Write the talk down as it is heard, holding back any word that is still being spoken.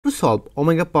solve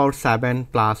omega power 7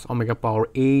 plus omega power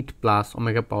 8 plus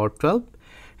omega power 12,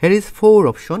 here is 4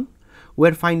 option.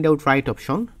 We'll find out right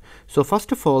option. So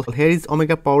first of all, here is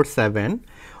omega power 7.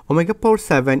 Omega power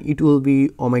 7, it will be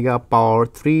omega power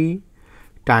 3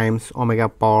 times omega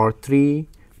power 3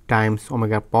 times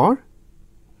omega power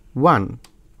 1.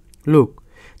 Look,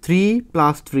 3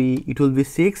 plus 3, it will be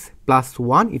 6, plus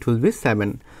 1, it will be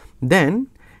 7. Then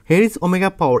here is omega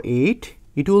power 8,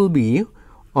 it will be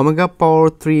omega power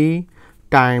 3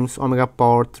 times omega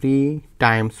power 3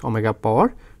 times omega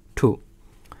power 2.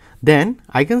 Then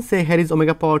I can say here is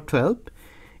omega power 12,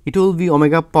 it will be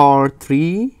omega power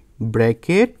 3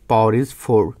 bracket power is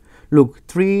 4. Look,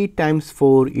 3 times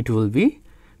 4, it will be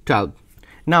 12.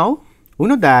 Now we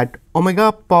know that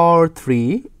omega power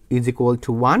 3 is equal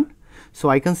to 1. So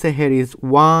I can say here is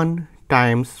 1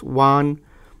 times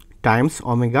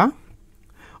omega.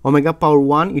 Omega power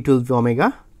 1, it will be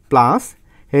omega, plus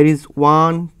here is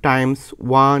 1 times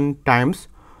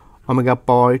omega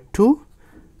power 2,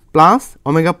 plus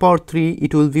omega power 3,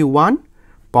 it will be 1,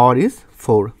 power is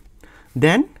 4.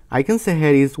 Then I can say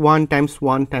here is 1 times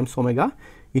omega,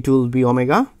 it will be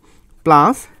omega,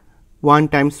 plus 1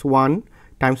 times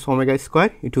omega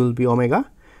square, it will be omega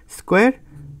square,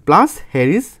 plus here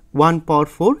is 1 power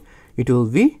 4, it will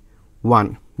be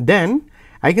 1. Then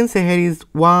I can say here is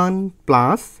 1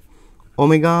 plus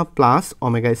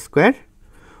omega square.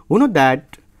 We know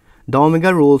that the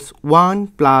omega rules 1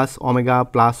 plus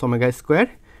omega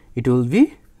square, it will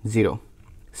be 0.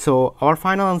 So our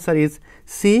final answer is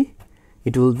C,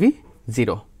 it will be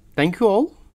 0. Thank you all.